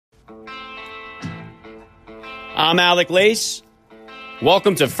I'm Alec Lace.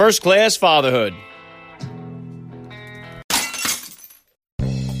 Welcome to First Class Fatherhood.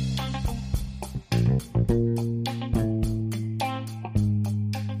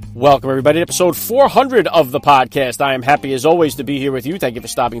 Welcome, everybody, to episode 400 of the podcast. I am happy, as always, to be here with you. Thank you for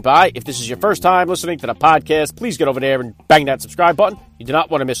stopping by. If this is your first time listening to the podcast, please get over there and bang that subscribe button. You do not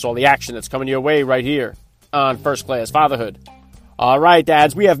want to miss all the action that's coming your way right here on First Class Fatherhood. All right,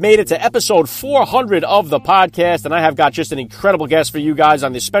 dads, we have made it to episode 400 of the podcast, and I have got just an incredible guest for you guys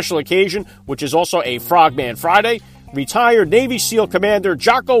on this special occasion, which is also a Frogman Friday. Retired Navy SEAL Commander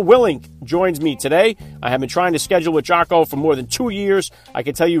Jocko Willink joins me today. I have been trying to schedule with Jocko for more than 2 years. I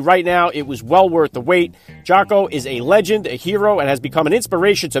can tell you right now, it was well worth the wait. Jocko is a legend, a hero, and has become an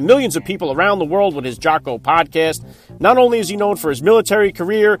inspiration to millions of people around the world with his Jocko podcast. Not only is he known for his military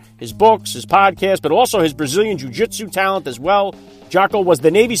career, his books, his podcast, but also his Brazilian Jiu-Jitsu talent as well. Jocko was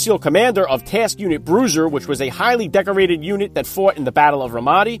the Navy SEAL commander of Task Unit Bruiser, which was a highly decorated unit that fought in the Battle of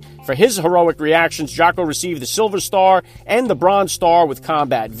Ramadi. For his heroic reactions, Jocko received the Silver Star and the Bronze Star with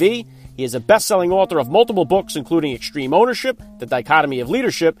Combat V. He is a best-selling author of multiple books, including Extreme Ownership, The Dichotomy of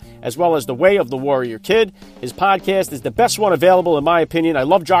Leadership, as well as The Way of the Warrior Kid. His podcast is the best one available, in my opinion. I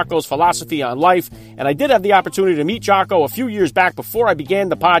love Jocko's philosophy on life, and I did have the opportunity to meet Jocko a few years back before I began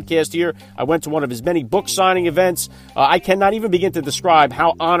the podcast here. I went to one of his many book signing events. I cannot even begin to describe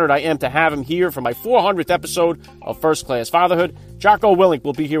how honored I am to have him here for my 400th episode of First Class Fatherhood. Jocko Willink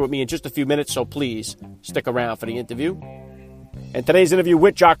will be here with me in just a few minutes, so please stick around for the interview. And today's interview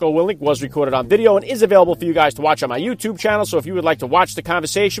with Jocko Willink was recorded on video and is available for you guys to watch on my YouTube channel. So if you would like to watch the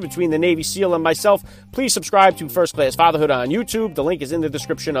conversation between the Navy SEAL and myself, please subscribe to First Class Fatherhood on YouTube. The link is in the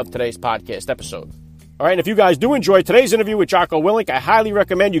description of today's podcast episode. All right, and if you guys do enjoy today's interview with Jocko Willink, I highly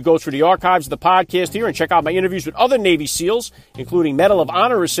recommend you go through the archives of the podcast here and check out my interviews with other Navy SEALs, including Medal of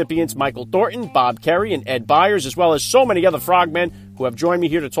Honor recipients Michael Thornton, Bob Kerry, and Ed Byers, as well as so many other frogmen who have joined me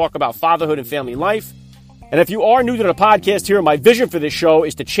here to talk about fatherhood and family life. And if you are new to the podcast here, my vision for this show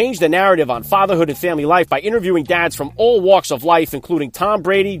is to change the narrative on fatherhood and family life by interviewing dads from all walks of life, including Tom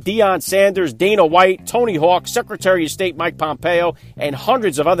Brady, Deion Sanders, Dana White, Tony Hawk, Secretary of State Mike Pompeo, and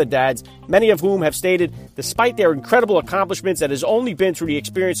hundreds of other dads, many of whom have stated, despite their incredible accomplishments, it has only been through the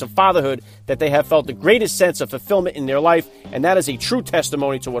experience of fatherhood that they have felt the greatest sense of fulfillment in their life, and that is a true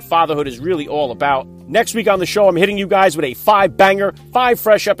testimony to what fatherhood is really all about. Next week on the show, I'm hitting you guys with a 5-banger, 5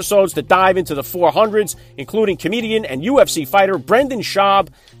 fresh episodes to dive into the 400s, including comedian and UFC fighter Brendan Schaub,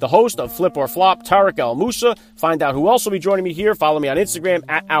 the host of Flip or Flop, Tariq El Moussa. Find out who else will be joining me here. Follow me on Instagram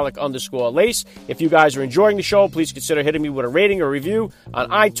at Alec_Lace. If you guys are enjoying the show, please consider hitting me with a rating or review on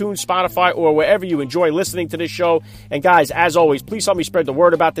iTunes, Spotify, or wherever you enjoy listening to this show. And guys, as always, please help me spread the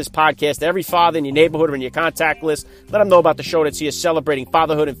word about this podcast to every father in your neighborhood or in your contact list. Let them know about the show that's here celebrating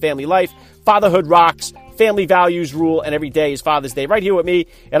fatherhood and family life. Fatherhood rocks. Family values rule, and every day is Father's Day right here with me.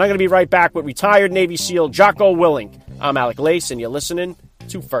 And I'm going to be right back with retired Navy SEAL Jocko Willink. I'm Alec Lace, and you're listening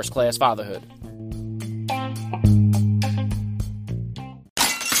to First Class Fatherhood.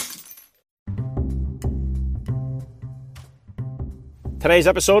 Today's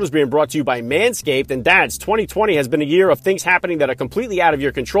episode is being brought to you by Manscaped. And dads, 2020 has been a year of things happening that are completely out of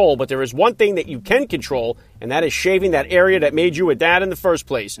your control, but there is one thing that you can control, and that is shaving that area that made you a dad in the first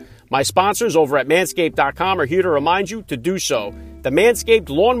place. My sponsors over at Manscaped.com are here to remind you to do so. The Manscaped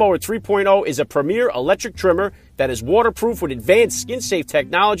Lawnmower 3.0 is a premier electric trimmer that is waterproof with advanced skin-safe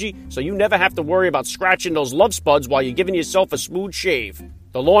technology, so you never have to worry about scratching those love spuds while you're giving yourself a smooth shave.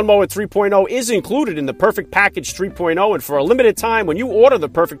 The Lawnmower 3.0 is included in the Perfect Package 3.0, and for a limited time, when you order the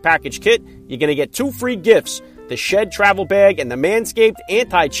Perfect Package kit, you're going to get 2 free gifts, the Shed Travel Bag and the Manscaped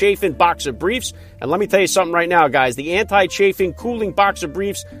Anti-Chafing Boxer Briefs. And let me tell you something right now, guys. The Anti-Chafing Cooling Boxer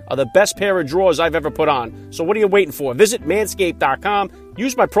Briefs are the best pair of drawers I've ever put on. So what are you waiting for? Visit Manscaped.com.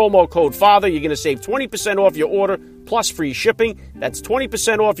 Use my promo code FATHER. You're going to save 20% off your order plus free shipping. That's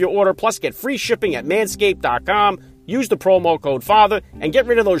 20% off your order plus get free shipping at Manscaped.com. Use the promo code FATHER and get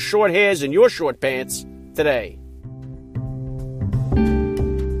rid of those short hairs in your short pants today.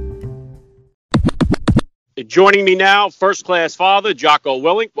 Joining me now, First Class Father, Jocko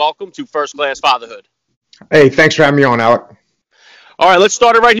Willink. Welcome to First Class Fatherhood. Hey, thanks for having me on, Alec. All right, let's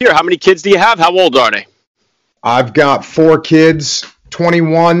start it right here. How many kids do you have? How old are they? I've got 4 kids,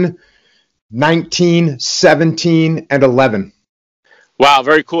 21, 19, 17, and 11. Wow,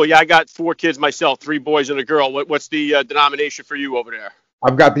 very cool. Yeah, I got 4 kids myself, 3 boys and a girl. What's the denomination for you over there?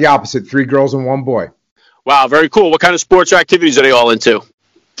 I've got the opposite, 3 girls and 1 boy. Wow, very cool. What kind of sports or activities are they all into?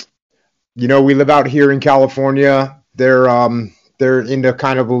 You know, we live out here in California. They're into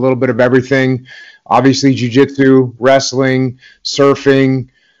kind of a little bit of everything. Obviously, jiu-jitsu, wrestling, surfing,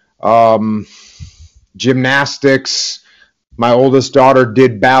 gymnastics. My oldest daughter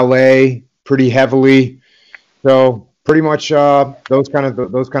did ballet pretty heavily. So pretty much those kind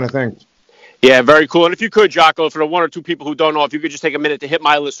of things. Yeah, very cool. And if you could, Jocko, for the one or two people who don't know, if you could just take a minute to hit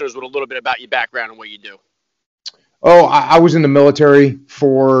my listeners with a little bit about your background and what you do. Oh, I was in the military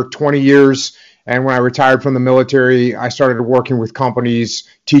for 20 years. And when I retired from the military, I started working with companies,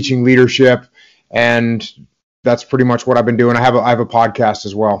 teaching leadership. And that's pretty much what I've been doing. I have a podcast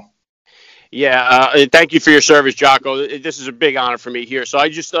as well. Yeah, thank you for your service, Jocko. This is a big honor for me here. So I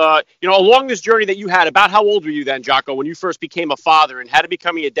just, along this journey that you had, about how old were you then, Jocko, when you first became a father, and how did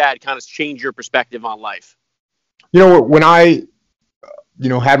becoming a dad kind of change your perspective on life? When I,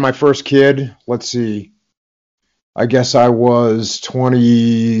 had my first kid, let's see, I guess I was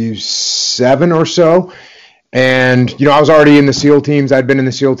 27 or so. And, I was already in the SEAL teams. I'd been in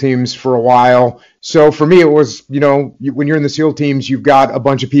the SEAL teams for a while. So for me, it was, when you're in the SEAL teams, you've got a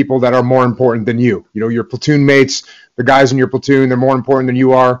bunch of people that are more important than you. Your platoon mates, the guys in your platoon, they're more important than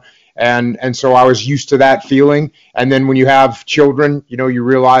you are. And so I was used to that feeling. And then when you have children, you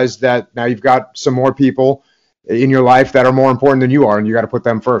realize that now you've got some more people in your life that are more important than you are, and you got to put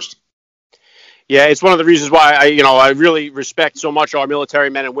them first. Yeah, it's one of the reasons why I really respect so much our military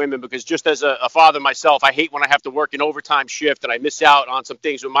men and women, because just as a father myself, I hate when I have to work an overtime shift and I miss out on some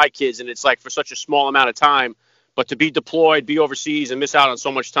things with my kids, and it's like for such a small amount of time. But to be deployed, be overseas, and miss out on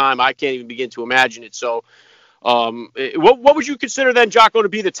so much time, I can't even begin to imagine it. So what would you consider then, Jocko, to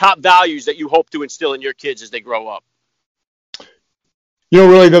be the top values that you hope to instill in your kids as they grow up?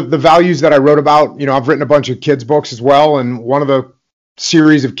 Really the values that I wrote about, I've written a bunch of kids books as well, and one of the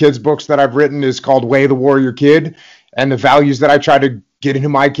series of kids books that I've written is called Way of the Warrior Kid, and the values that I try to get into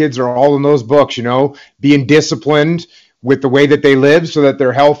my kids are all in those books. Being disciplined with the way that they live so that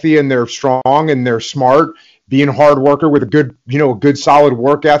they're healthy and they're strong and they're smart, being a hard worker with a good solid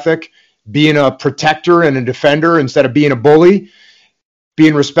work ethic, being a protector and a defender instead of being a bully,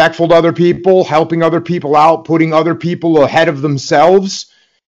 being respectful to other people, helping other people out, putting other people ahead of themselves,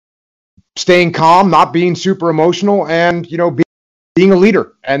 staying calm, not being super emotional, and being a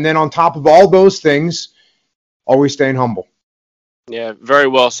leader. And then on top of all those things, always staying humble. Yeah, very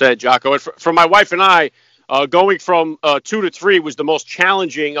well said, Jocko. And for my wife and I, going from 2 to 3 was the most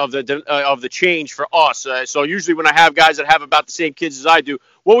challenging of the change for us. So usually when I have guys that have about the same kids as I do,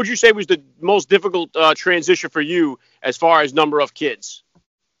 what would you say was the most difficult transition for you as far as number of kids?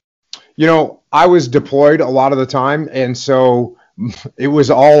 I was deployed a lot of the time, and so it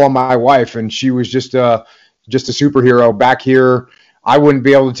was all on my wife, and she was just a superhero back here. I wouldn't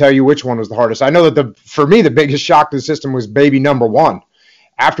be able to tell you which one was the hardest. I know that for me, the biggest shock to the system was baby number 1.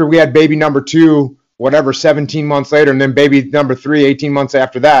 After we had baby number 2, 17 months later, and then baby number 3, 18 months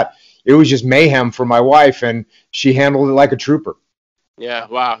after that, it was just mayhem for my wife, and she handled it like a trooper. Yeah,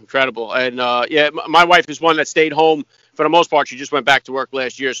 wow, incredible. And my wife is one that stayed home for the most part. She just went back to work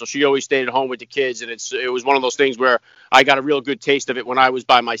last year, so she always stayed at home with the kids. And it was one of those things where I got a real good taste of it when I was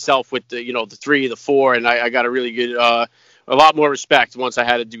by myself with the 3, the 4, and I got a really good, a lot more respect once I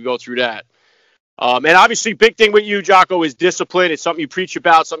had to go through that. And obviously, big thing with you, Jocko, is discipline. It's something you preach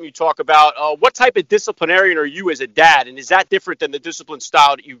about, something you talk about. What type of disciplinarian are you as a dad, and is that different than the discipline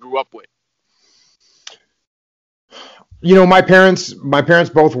style that you grew up with? My parents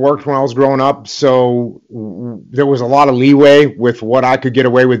both worked when I was growing up, so there was a lot of leeway with what I could get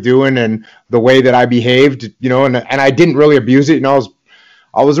away with doing and the way that I behaved, and I didn't really abuse it.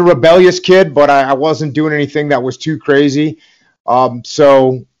 I was a rebellious kid, but I wasn't doing anything that was too crazy.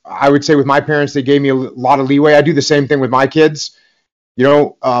 So I would say with my parents, they gave me a lot of leeway. I do the same thing with my kids.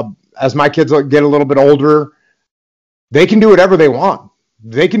 As my kids get a little bit older, they can do whatever they want.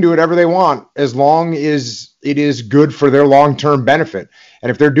 They can do whatever they want as long as it is good for their long-term benefit.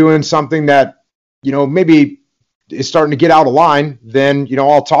 And if they're doing something that, maybe is starting to get out of line, then,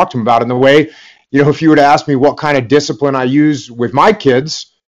 I'll talk to them about it. And the way, if you were to ask me what kind of discipline I use with my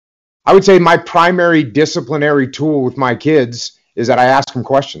kids, I would say my primary disciplinary tool with my kids is that I ask them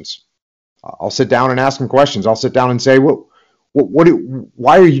questions. I'll sit down and ask them questions. I'll sit down and say,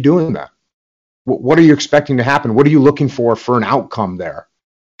 why are you doing that? What are you expecting to happen? What are you looking for an outcome there?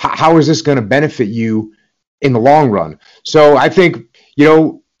 How is this going to benefit you in the long run? So I think,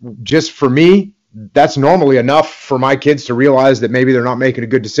 just for me, that's normally enough for my kids to realize that maybe they're not making a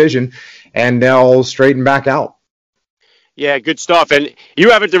good decision, and they'll straighten back out. Yeah, good stuff. And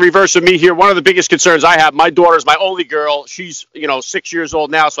you have it the reverse of me here. One of the biggest concerns I have, my daughter's my only girl. She's, 6 years old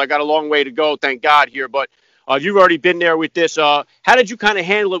now, so I got a long way to go, thank God here. But you've already been there with this. How did you kind of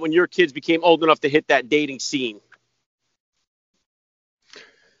handle it when your kids became old enough to hit that dating scene?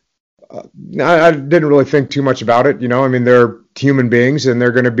 I didn't really think too much about it. I mean, they're human beings, and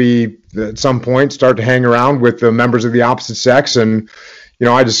they're going to be at some point start to hang around with the members of the opposite sex. And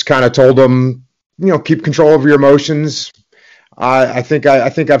I just kind of told them, keep control over your emotions. I think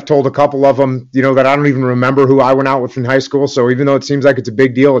I've told a couple of them, that I don't even remember who I went out with in high school. So even though it seems like it's a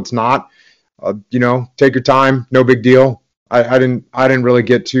big deal, it's not. Take your time, no big deal. I didn't really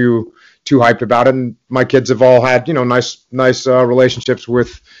get too hyped about it. And my kids have all had nice relationships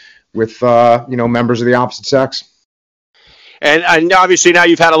with members of the opposite sex. And obviously now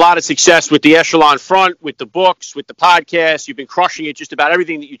you've had a lot of success with the Echelon Front, with the books, with the podcast. You've been crushing it just about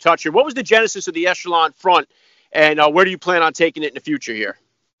everything that you touch here. What was the genesis of the Echelon Front, and where do you plan on taking it in the future here?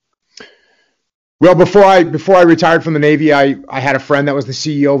 Well, before I retired from the Navy, I had a friend that was the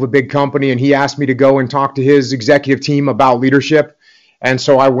CEO of a big company, and he asked me to go and talk to his executive team about leadership. And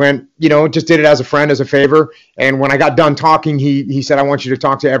so I went, just did it as a friend, as a favor. And when I got done talking, he said, I want you to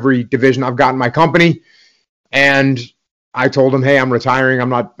talk to every division I've got in my company. And I told him, hey, I'm retiring.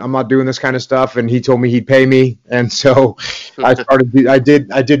 I'm not doing this kind of stuff. And he told me he'd pay me. And so I started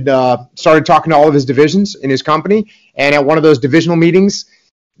talking to all of his divisions in his company. And at one of those divisional meetings,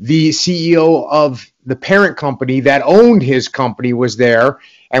 the CEO of the parent company that owned his company was there.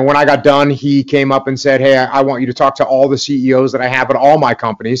 And when I got done, he came up and said, hey, I want you to talk to all the CEOs that I have at all my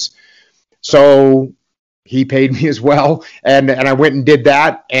companies. So he paid me as well. And I went and did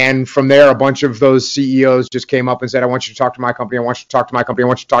that. And from there, a bunch of those CEOs just came up and said, I want you to talk to my company. I want you to talk to my company. I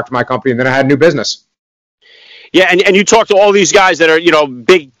want you to talk to my company. And then I had new business. Yeah, and you talk to all these guys that are,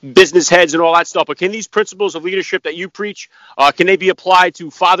 big business heads and all that stuff. But can these principles of leadership that you preach, can they be applied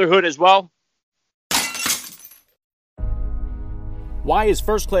to fatherhood as well? Why is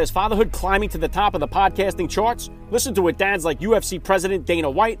First Class Fatherhood climbing to the top of the podcasting charts? Listen to what dads like UFC President Dana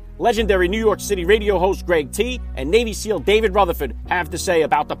White, legendary New York City radio host Greg T, and Navy SEAL David Rutherford have to say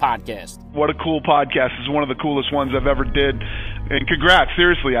about the podcast. What a cool podcast. It's one of the coolest ones I've ever did. And congrats,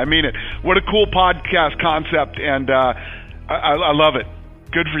 seriously, I mean it. What a cool podcast concept, and I love it.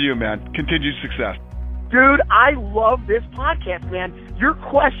 Good for you, man. Continued success. Dude, I love this podcast, man. Your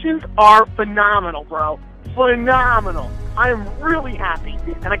questions are phenomenal, bro. Phenomenal. I am really happy,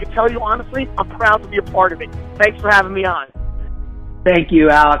 and I can tell you honestly, I'm proud to be a part of it. Thanks for having me on. Thank you,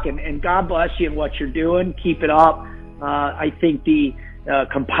 Alec, and God bless you in what you're doing. Keep it up. I think the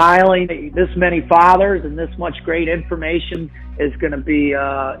compiling this many fathers and this much great information is going to be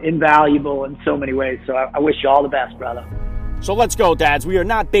invaluable in so many ways. So I wish you all the best, brother. So let's go, dads. We are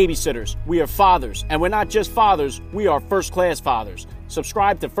not babysitters. We are fathers. And we're not just fathers. We are first-class fathers.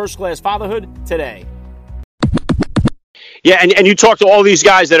 Subscribe to First Class Fatherhood today. Yeah, and you talk to all these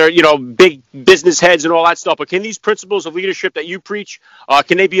guys that are, big business heads and all that stuff. But can these principles of leadership that you preach,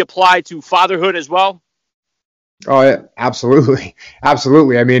 can they be applied to fatherhood as well? Oh, yeah, absolutely.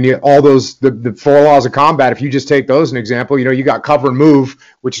 Absolutely. I mean, all those, the 4 laws of combat, if you just take those as an example, you got cover and move,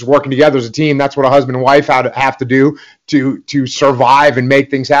 which is working together as a team. That's what a husband and wife have to do to survive and make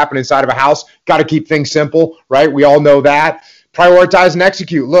things happen inside of a house. Got to keep things simple, right? We all know that. Prioritize and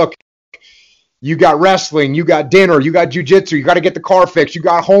execute. Look, you got wrestling, you got dinner, you got jujitsu, you got to get the car fixed, you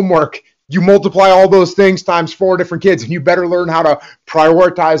got homework. You multiply all those things times 4 different kids, and you better learn how to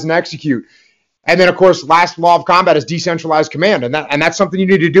prioritize and execute. And then, of course, last law of combat is decentralized command. And that's something you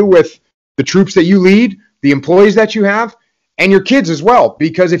need to do with the troops that you lead, the employees that you have, and your kids as well.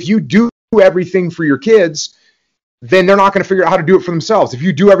 Because if you do everything for your kids, then they're not going to figure out how to do it for themselves. If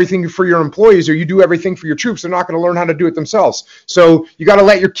you do everything for your employees or you do everything for your troops, they're not going to learn how to do it themselves. So you got to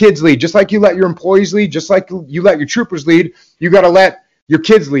let your kids lead. Just like you let your employees lead, just like you let your troopers lead, you got to let your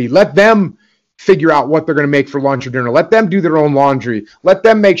kids lead. Let them figure out what they're going to make for lunch or dinner. Let them do their own laundry. Let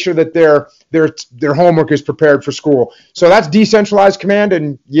them make sure that their homework is prepared for school. So that's decentralized command.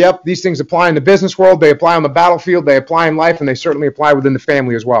 And yep, these things apply in the business world. They apply on the battlefield. They apply in life, and they certainly apply within the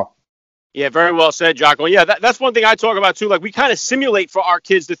family as well. Yeah, very well said, Jocko. Yeah, that's one thing I talk about, too. Like, we kind of simulate for our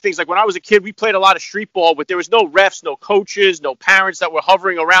kids the things. Like, when I was a kid, we played a lot of street ball, but there was no refs, no coaches, no parents that were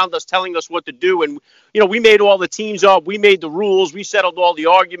hovering around us telling us what to do. And, we made all the teams up. We made the rules. We settled all the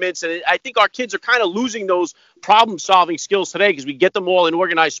arguments. And I think our kids are kind of losing those problem-solving skills today because we get them all in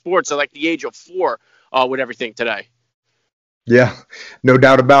organized sports at, like, the age of 4 with everything today. Yeah, no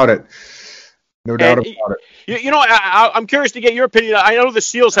doubt about it. No doubt about it. I'm curious to get your opinion. I know the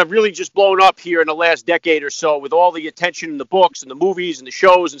SEALs have really just blown up here in the last decade or so with all the attention in the books and the movies and the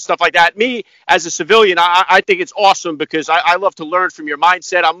shows and stuff like that. Me, as a civilian, I think it's awesome because I love to learn from your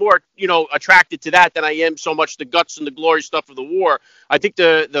mindset. I'm more, attracted to that than I am so much the guts and the glory stuff of the war. I think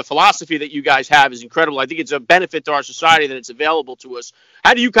the philosophy that you guys have is incredible. I think it's a benefit to our society that it's available to us.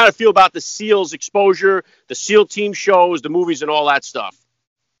 How do you kind of feel about the SEALs exposure, the SEAL team shows, the movies, and all that stuff?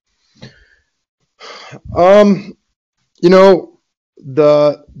 You know,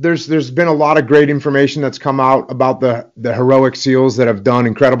 there's been a lot of great information that's come out about the heroic SEALs that have done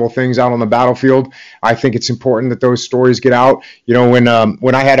incredible things out on the battlefield. I think it's important that those stories get out. You know, when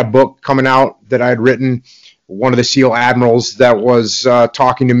I had a book coming out that I had written, one of the SEAL admirals that was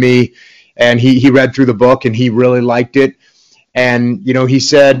talking to me, and he read through the book and he really liked it. And, you know, he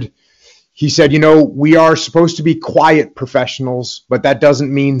said, you know, we are supposed to be quiet professionals, but that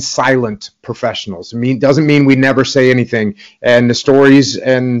doesn't mean silent professionals. Doesn't mean we never say anything. And the stories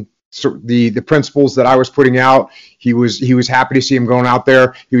and the principles that I was putting out, he was happy to see him going out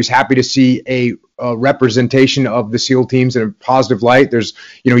there. He was happy to see a representation of the SEAL teams in a positive light. There's,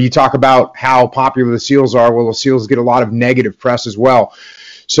 you know, you talk about how popular the SEALs are. Well, the SEALs get a lot of negative press as well.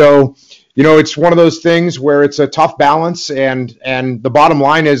 So, you know, it's one of those things where it's a tough balance, and the bottom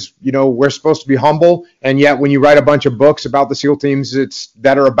line is, you know, we're supposed to be humble, and yet when you write a bunch of books about the SEAL teams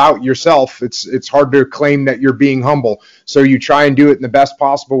that are about yourself, it's hard to claim that you're being humble. So you try and do it in the best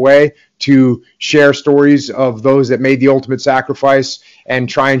possible way to share stories of those that made the ultimate sacrifice and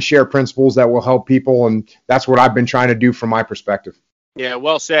try and share principles that will help people, and that's what I've been trying to do from my perspective. Yeah,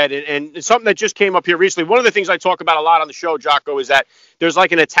 well said. And something that just came up here recently, one of the things I talk about a lot on the show, Jocko, is that there's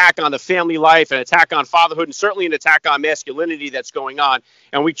like an attack on the family life, an attack on fatherhood, and certainly an attack on masculinity that's going on.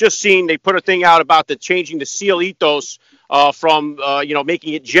 And we've just seen they put a thing out about changing the SEAL ethos from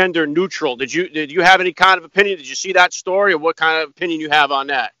making it gender neutral. Did you have any kind of opinion? Did you see that story, or what kind of opinion you have on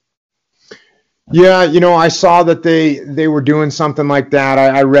that? Yeah, you know, I saw that they were doing something like that.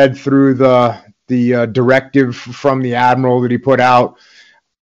 I read through the directive from the admiral that he put out.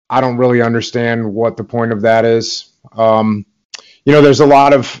 I don't really understand what the point of that is. You know, there's a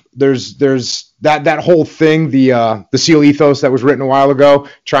lot of there's that whole thing, the SEAL ethos that was written a while ago,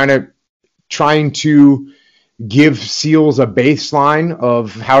 trying to give SEALs a baseline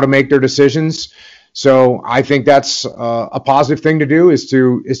of how to make their decisions. So I think that's a positive thing to do, is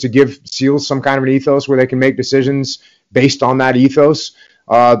to give SEALs some kind of an ethos where they can make decisions based on that ethos.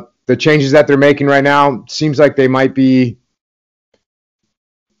 The changes that they're making right now seems like they might be.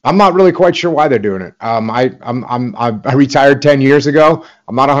 I'm not really quite sure why they're doing it. I retired 10 years ago.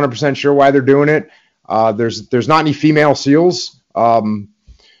 I'm not 100% sure why they're doing it. There's not any female SEALs. I don't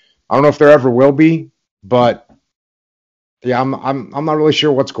know if there ever will be, but yeah, I'm not really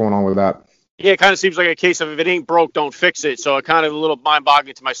sure what's going on with that. Yeah, it kind of seems like a case of if it ain't broke, don't fix it. So it kind of a little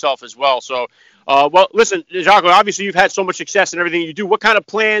mind-boggling to myself as well. So, well, listen, Jocko, obviously you've had so much success in everything you do. What kind of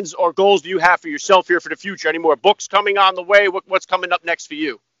plans or goals do you have for yourself here for the future? Any more books coming on the way? What's coming up next for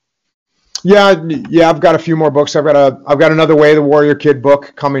you? Yeah, I've got a few more books. I've got another Way of the Warrior Kid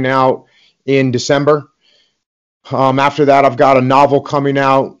book coming out in December. After that, I've got a novel coming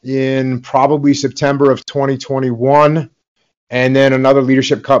out in probably September of 2021. And then another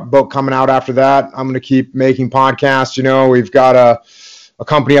leadership book coming out after that. I'm going to keep making podcasts. You know, we've got a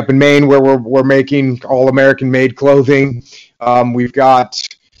company up in Maine where we're making all American made clothing. We've got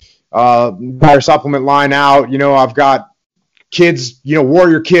entire supplement line out. You know, I've got kids, you know,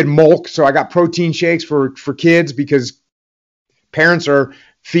 Warrior Kid Milk. So I got protein shakes for kids, because parents are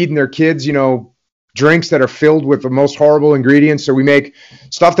feeding their kids, you know, drinks that are filled with the most horrible ingredients. So we make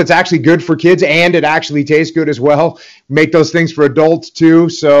stuff that's actually good for kids, and it actually tastes good as well. We make those things for adults too.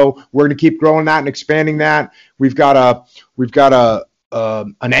 So we're going to keep growing that and expanding that. We've got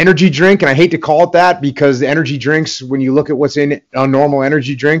an energy drink, and I hate to call it that, because the energy drinks, when you look at what's in a normal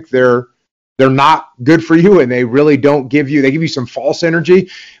energy drink, they're not good for you, and they really don't give you some false energy.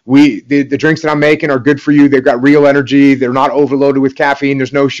 The drinks that I'm making are good for you. They've got real energy. They're not overloaded with caffeine.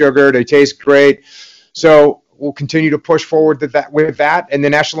 There's no sugar. They taste great. So we'll continue to push forward with that. And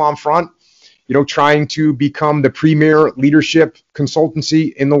then Echelon Front, you know, trying to become the premier leadership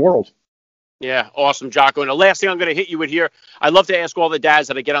consultancy in the world. Yeah, awesome, Jocko. And the last thing I'm going to hit you with here, I'd love to ask all the dads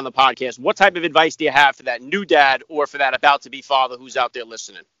that I get on the podcast, what type of advice do you have for that new dad or for that about-to-be father who's out there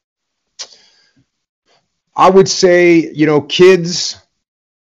listening? I would say, you know, kids,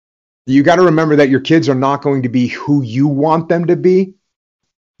 you got to remember that your kids are not going to be who you want them to be.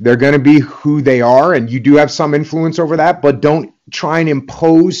 They're going to be who they are, and you do have some influence over that, but don't try and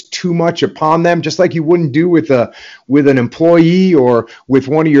impose too much upon them, just like you wouldn't do with an employee or with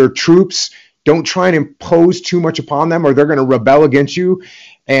one of your troops. Don't try and impose too much upon them, or they're going to rebel against you,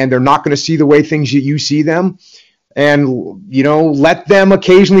 and they're not going to see the way things you see them. And, you know, let them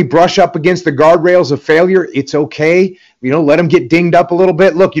occasionally brush up against the guardrails of failure. It's okay. You know, let them get dinged up a little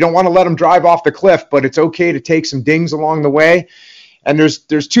bit. Look, you don't want to let them drive off the cliff, but it's okay to take some dings along the way. And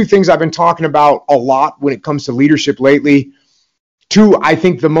there's two things I've been talking about a lot when it comes to leadership lately. Two, I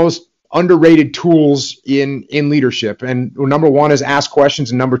think the most underrated tools in leadership. And number one is ask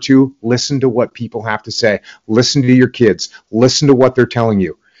questions, and number two, listen to what people have to say. Listen to your kids. Listen to what they're telling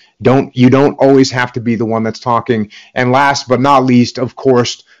you. You don't always have to be the one that's talking. And last but not least, of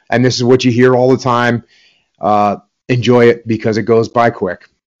course, and this is what you hear all the time, enjoy it because it goes by quick.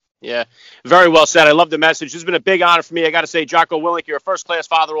 Yeah, very well said. I love the message. This has been a big honor for me. I got to say, Jocko Willink, you're a first-class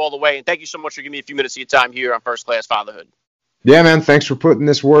father all the way, and thank you so much for giving me a few minutes of your time here on First Class Fatherhood. Yeah, man, thanks for putting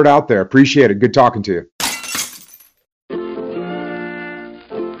this word out there. Appreciate it. Good talking to you.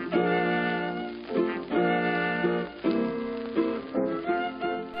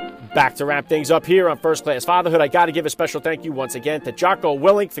 Back to wrap things up here on First Class Fatherhood. I got to give a special thank you once again to Jocko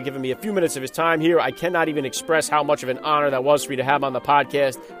Willink for giving me a few minutes of his time here. I cannot even express how much of an honor that was for me to have on the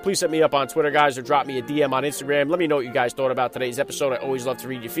podcast. Please hit me up on Twitter, guys, or drop me a DM on Instagram. Let me know what you guys thought about today's episode. I always love to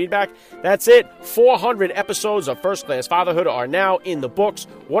read your feedback. That's it. 400 episodes of First Class Fatherhood are now in the books.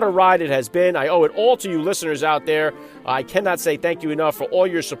 What a ride it has been. I owe it all to you listeners out there. I cannot say thank you enough for all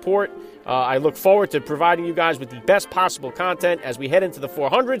your support. I look forward to providing you guys with the best possible content as we head into the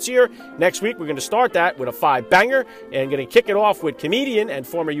 400s here. Next week, we're going to start that with a 5-banger and going to kick it off with comedian and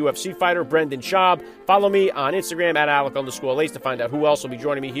former UFC fighter Brendan Schaub. Follow me on Instagram at Alec_Lace to find out who else will be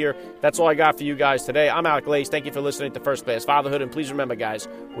joining me here. That's all I got for you guys today. I'm Alec Lace. Thank you for listening to First Class Fatherhood. And please remember, guys,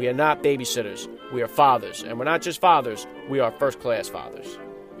 we are not babysitters. We are fathers. And we're not just fathers. We are first-class fathers.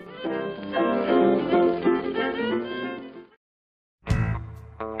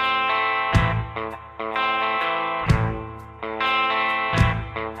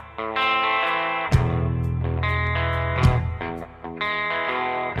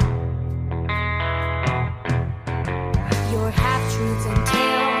 Your half-truths and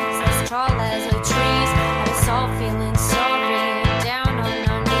tales as tall as a trees, had us all feeling so